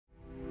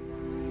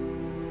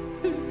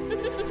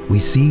We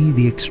see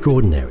the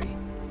extraordinary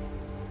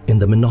in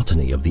the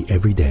monotony of the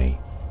everyday,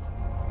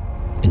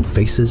 in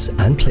faces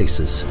and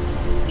places,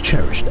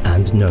 cherished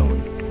and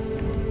known.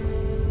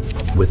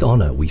 With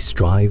honor we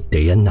strive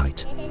day and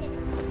night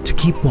to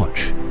keep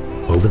watch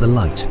over the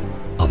light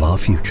of our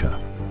future.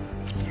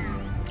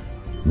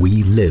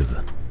 We live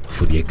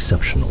for the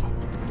exceptional,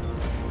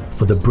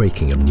 for the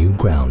breaking of new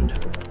ground,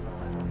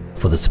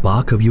 for the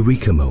spark of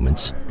eureka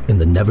moments in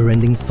the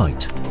never-ending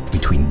fight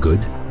between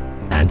good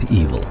and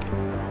evil.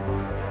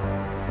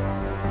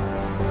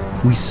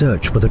 We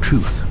search for the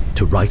truth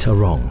to right our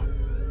wrong.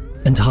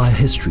 Entire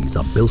histories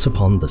are built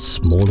upon the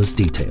smallest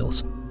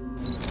details.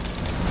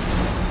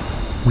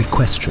 We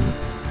question,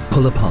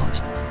 pull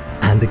apart,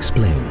 and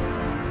explain,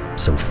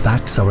 so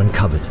facts are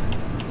uncovered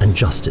and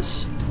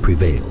justice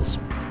prevails.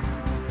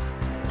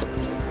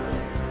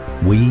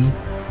 We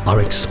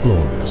are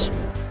explorers,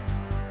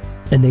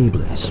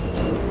 enablers,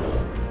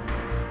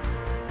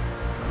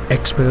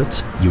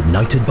 experts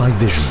united by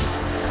vision,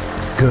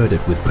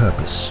 girded with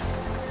purpose,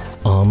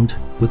 armed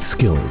with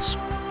skills.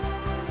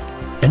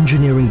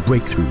 Engineering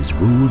breakthroughs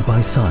ruled by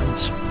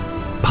science,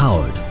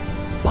 powered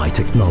by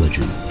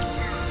technology.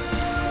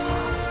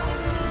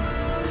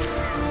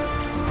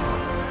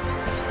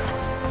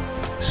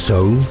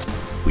 So,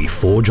 we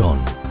forge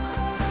on,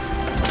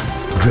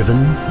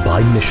 driven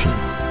by mission,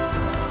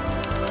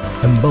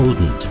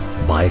 emboldened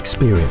by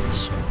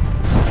experience,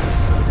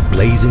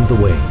 blazing the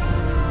way,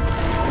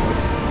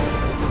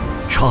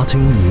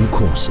 charting new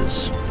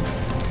courses,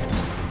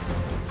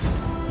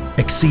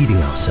 exceeding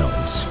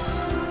ourselves,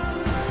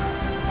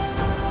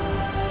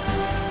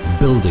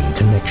 building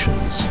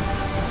connections.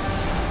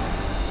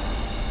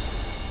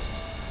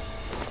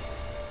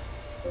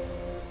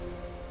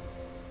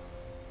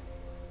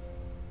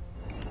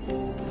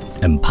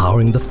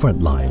 Empowering the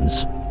front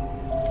lines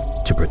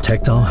to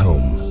protect our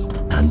home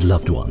and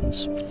loved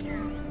ones.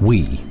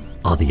 We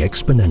are the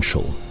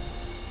exponential.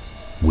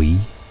 We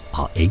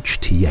are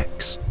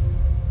HTX.